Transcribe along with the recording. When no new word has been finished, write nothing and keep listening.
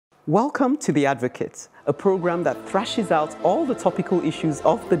Welcome to The Advocate, a program that thrashes out all the topical issues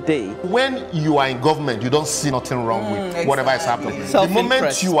of the day. When you are in government, you don't see nothing wrong with whatever is happening. The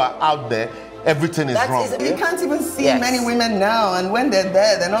moment you are out there, everything is wrong. You can't even see many women now, and when they're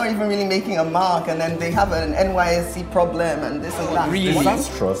there, they're not even really making a mark, and then they have an NYSC problem and this and that. Really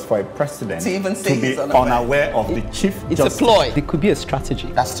disastrous for a president to even say be unaware of the chief justice. It's a ploy. It could be a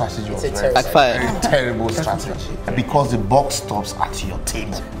strategy. That strategy was very terrible strategy. Because the buck stops at your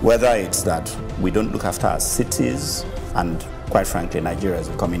table. Whether it's that we don't look after our cities, and quite frankly, Nigeria is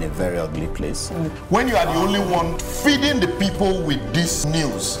becoming a very ugly place. When you are the only one feeding the people with this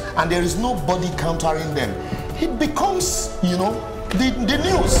news and there is nobody countering them, it becomes, you know, the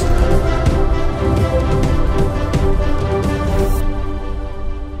news.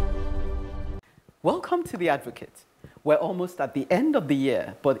 Welcome to The Advocate. We're almost at the end of the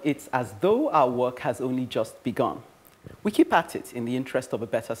year, but it's as though our work has only just begun. We keep at it in the interest of a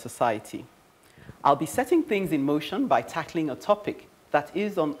better society. I'll be setting things in motion by tackling a topic that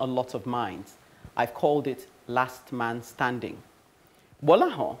is on a lot of minds. I've called it Last Man Standing.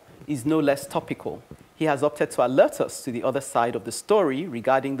 Bolahan is no less topical. He has opted to alert us to the other side of the story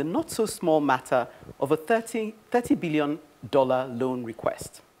regarding the not-so-small matter of a $30 billion loan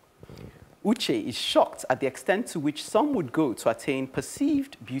request. Uche is shocked at the extent to which some would go to attain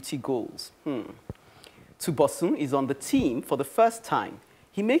perceived beauty goals. Tubosun is on the team for the first time.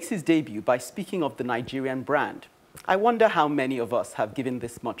 He makes his debut by speaking of the Nigerian brand. I wonder how many of us have given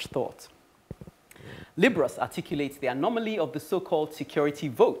this much thought. Libros articulates the anomaly of the so-called security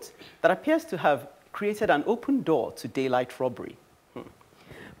vote that appears to have created an open door to daylight robbery.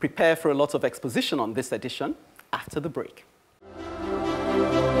 Prepare for a lot of exposition on this edition after the break.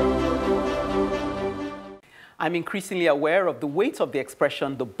 I'm increasingly aware of the weight of the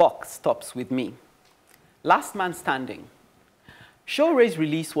expression, "the buck stops with me." Last man standing. Sowore's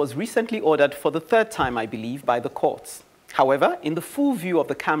release was recently ordered for the third time, I believe, by the courts. However, in the full view of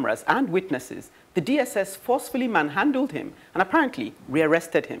the cameras and witnesses, the DSS forcefully manhandled him and apparently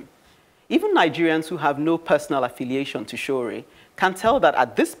rearrested him. Even Nigerians who have no personal affiliation to Sowore can tell that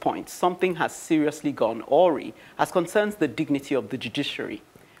at this point, something has seriously gone awry as concerns the dignity of the judiciary,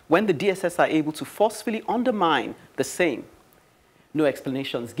 when the DSS are able to forcefully undermine the same. No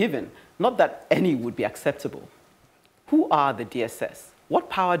explanations given, not that any would be acceptable. Who are the DSS? What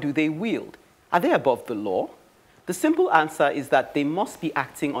power do they wield? Are they above the law? The simple answer is that they must be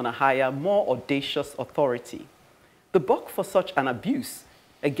acting on a higher, more audacious authority. The buck for such an abuse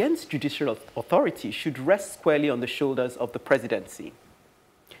against judicial authority should rest squarely on the shoulders of the presidency.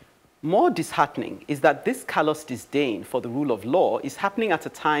 More disheartening is that this callous disdain for the rule of law is happening at a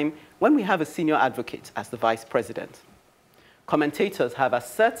time when we have a senior advocate as the vice president. Commentators have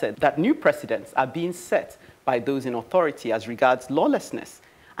asserted that new precedents are being set by those in authority as regards lawlessness,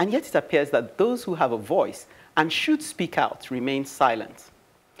 and yet it appears that those who have a voice and should speak out remain silent.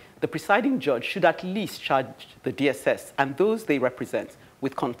 The presiding judge should at least charge the DSS and those they represent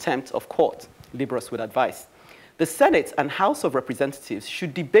with contempt of court, Libros would advise. The Senate and House of Representatives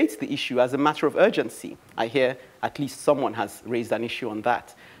should debate the issue as a matter of urgency. I hear at least someone has raised an issue on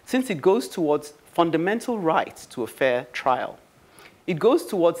that, since it goes towards fundamental rights to a fair trial. It goes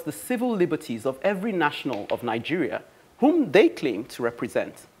towards the civil liberties of every national of Nigeria, whom they claim to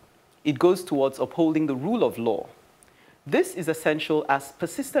represent. It goes towards upholding the rule of law. This is essential as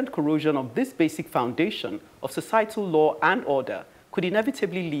persistent corrosion of this basic foundation of societal law and order could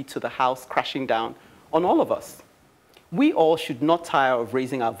inevitably lead to the house crashing down on all of us. We all should not tire of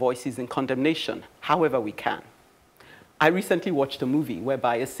raising our voices in condemnation, however we can. I recently watched a movie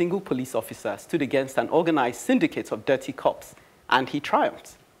whereby a single police officer stood against an organized syndicate of dirty cops, and he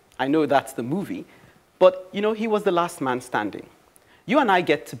triumphed. I know that's the movie, but you know, he was the last man standing. You and I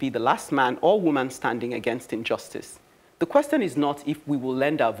get to be the last man or woman standing against injustice. The question is not if we will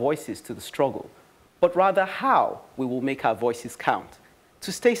lend our voices to the struggle, but rather how we will make our voices count.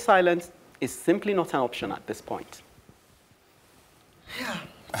 To stay silent is simply not an option at this point. Yeah.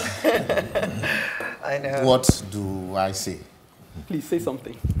 I know. What do I say? Please say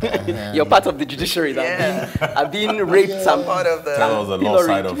something. You're part of the judiciary that are being raped. I'm part of the... Tell us the law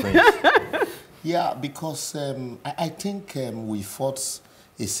side of things. Yeah, because I think we fought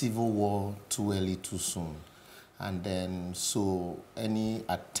a civil war too early, too soon. And then, so any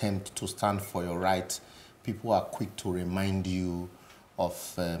attempt to stand for your right, people are quick to remind you of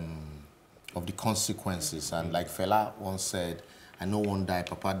the consequences. And like Fela once said, I know one die,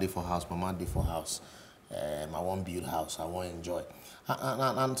 Papa day for house, Mama day for house. I won't build house, I won't enjoy.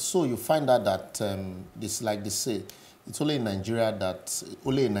 And so you find out that this, like they say, it's only in Nigeria that,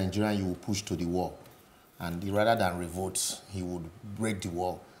 only in Nigerian you will push to the wall. And rather than revolt, he would break the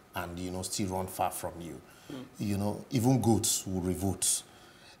wall and, you know, still run far from you. You know, even goats will revolt.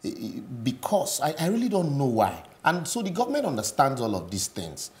 Because I really don't know why. And so the government understands all of these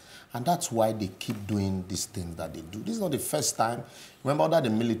things. And that's why they keep doing these things that they do. This is not the first time. Remember that the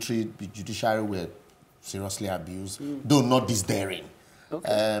military, the judiciary were seriously abused, though not this daring.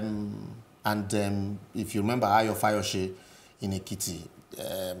 Okay. If you remember Ayo Fayose in Ekiti,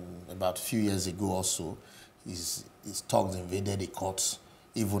 about a few years ago also, his thugs invaded the courts.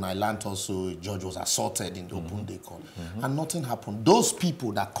 Even I learned also a judge was assaulted in the open day court. And nothing happened. Those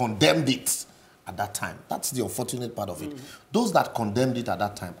people that condemned it at that time, that's the unfortunate part of it. Those that condemned it at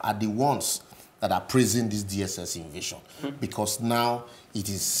that time are the ones that are praising this DSS invasion. Because now it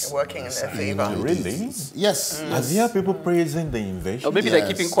is working in their favor. Really? Yes. Have you heard people praising the invasion? Or maybe they're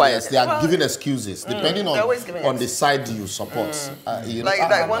keeping quiet. Yes, they are giving excuses, depending on the side you support. You know,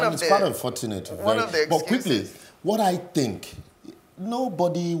 it's quite unfortunate. But quickly, what I think,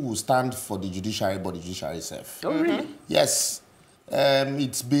 nobody will stand for the judiciary but the judiciary itself. Oh, really? Yes.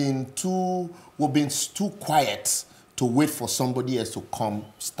 We've been too quiet to wait for somebody else to come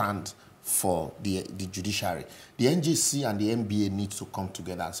stand for the judiciary. The NJC and the NBA need to come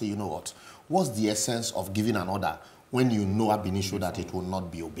together and say, you know what, what's the essence of giving an order when you know ab initio that it will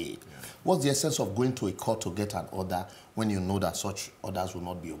not be obeyed? Yeah. What's the essence of going to a court to get an order when you know that such orders will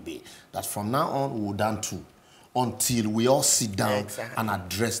not be obeyed? That from now on, we will down to until we all sit down and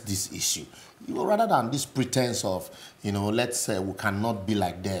address this issue. You know, rather than this pretense of, you know, let's say we cannot be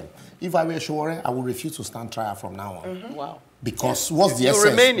like them. If I were Sowore, I would refuse to stand trial from now on. Wow. Because what's the essence?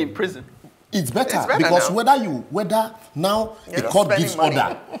 You remain in prison. It's better because now. whether now the court gives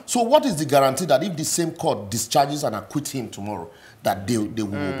order. So what is the guarantee that if the same court discharges and acquits him tomorrow, that they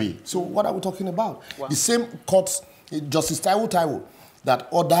will obey? So what are we talking about? Wow. The same court, Justice Taiwo, that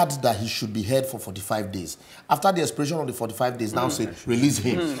ordered that he should be held for 45 days. After the expiration of the 45 days, now say, release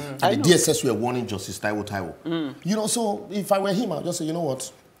him. And the DSS were warning Justice Taiwo. You know, so if I were him, I would just say, you know what,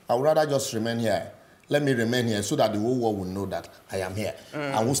 I would rather just remain here. Let me remain here so that the whole world will know that I am here.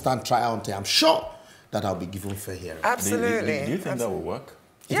 I won't stand trial until I'm sure that I'll be given fair hearing. Absolutely. Do you think that will work?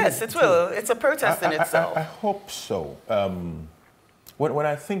 Yes, it will. It's a protest in itself. I hope so. When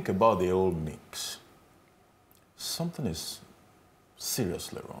I think about the old mix, something is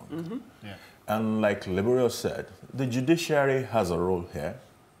seriously wrong. And like Liberio said, the judiciary has a role here,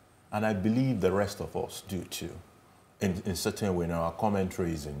 and I believe the rest of us do too. In certain way, in our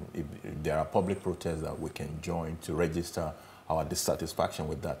commentaries, if there are public protests that we can join to register our dissatisfaction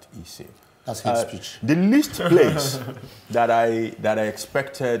with that issue. That's hate speech. The least place that I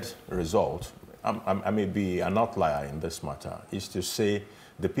expected result, I may be an outlier in this matter, is to say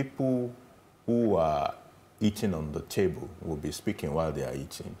the people who are eating on the table will be speaking while they are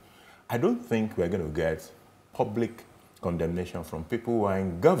eating. I don't think we're going to get public condemnation from people who are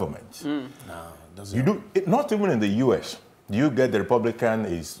in government. No. You do not even in the U.S. Do you get the Republican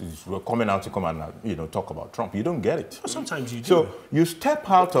is coming out to come and talk about Trump? You don't get it. Well, sometimes you do. So you step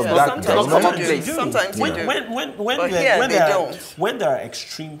out of that. Sometimes you do. When there are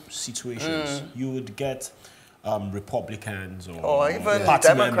extreme situations, you would get Republicans or even party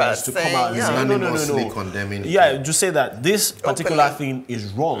Democrats members to come out and say, no. condemning it. Yeah, to say that this particular thing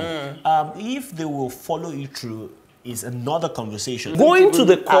is wrong. If they will follow it through, is another conversation. Going to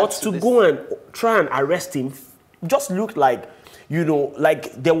the court to go and try and arrest him just looked like,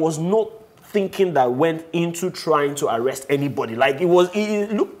 like there was no thinking that went into trying to arrest anybody. Like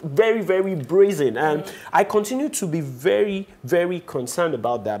it looked very, very brazen. And I continue to be very, very concerned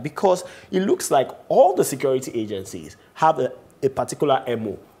about that because it looks like all the security agencies have a particular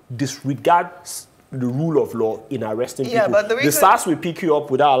MO, disregard the rule of law in arresting people. But the SARS will pick you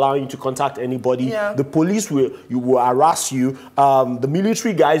up without allowing you to contact anybody. The police will harass you. The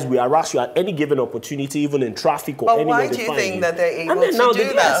military guys will harass you at any given opportunity, even in traffic or anywhere. But why do you think that they're able to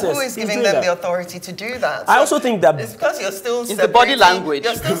do that? Who is giving them the authority to do that? I also think that it's because you're still the body language.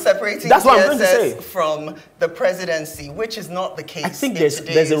 You're still separating That's what I'm going to say. from the presidency, which is not the case. I think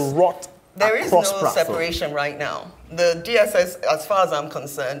there's a rot. There is no separation right now. The DSS, as far as I'm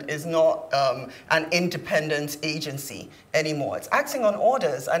concerned, is not an independent agency anymore. It's acting on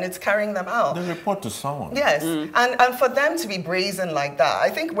orders and it's carrying them out. They report to someone. Yes, and for them to be brazen like that, I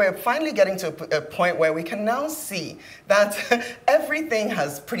think we're finally getting to a point where we can now see that everything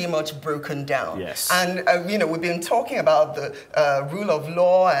has pretty much broken down. Yes. And, we've been talking about the rule of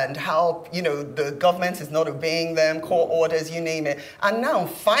law and how, the government is not obeying them, court orders, you name it. And now,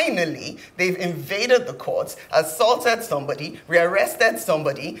 finally, they've invaded the courts, assaulted assaulted somebody, rearrested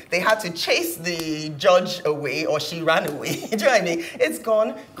somebody. They had to chase the judge away, or she ran away. Do you know what I mean? It's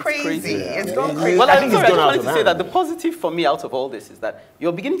gone crazy. It's gone crazy. Well, I think just it's gone out wanted of to say hand. that the positive for me out of all this is that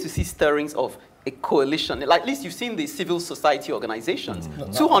you're beginning to see stirrings of a coalition. Like, at least you've seen the civil society organizations.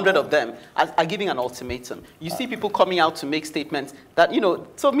 200 of them are giving an ultimatum. You see people coming out to make statements that,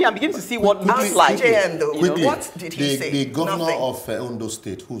 so me, I'm beginning to see what looks like. JN, though, Quickly, what did he say? The governor Nothing. of Ondo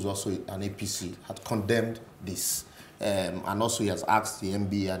State, who's also an APC, had condemned this. And also he has asked the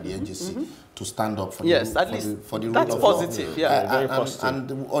MB and the NGC to stand up for Yes, the, at for least the, for the that's rule of positive, law. yeah. Very positive.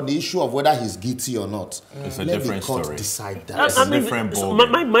 And on the issue of whether he's guilty or not, It's a let different the court story. decide that. It's a different so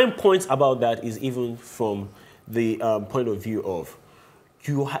ballgame. my point about that is even from the point of view of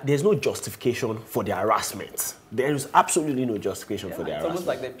there's no justification for the harassment. There is absolutely no justification for the It's harassment. almost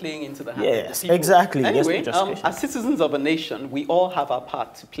like they're playing into the hands of Yes, the people. exactly. There's no Anyway, justification. as citizens of a nation, we all have our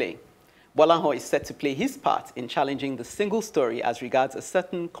part to play. Bolanho is set to play his part in challenging the single story as regards a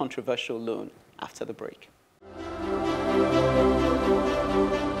certain controversial loan after the break.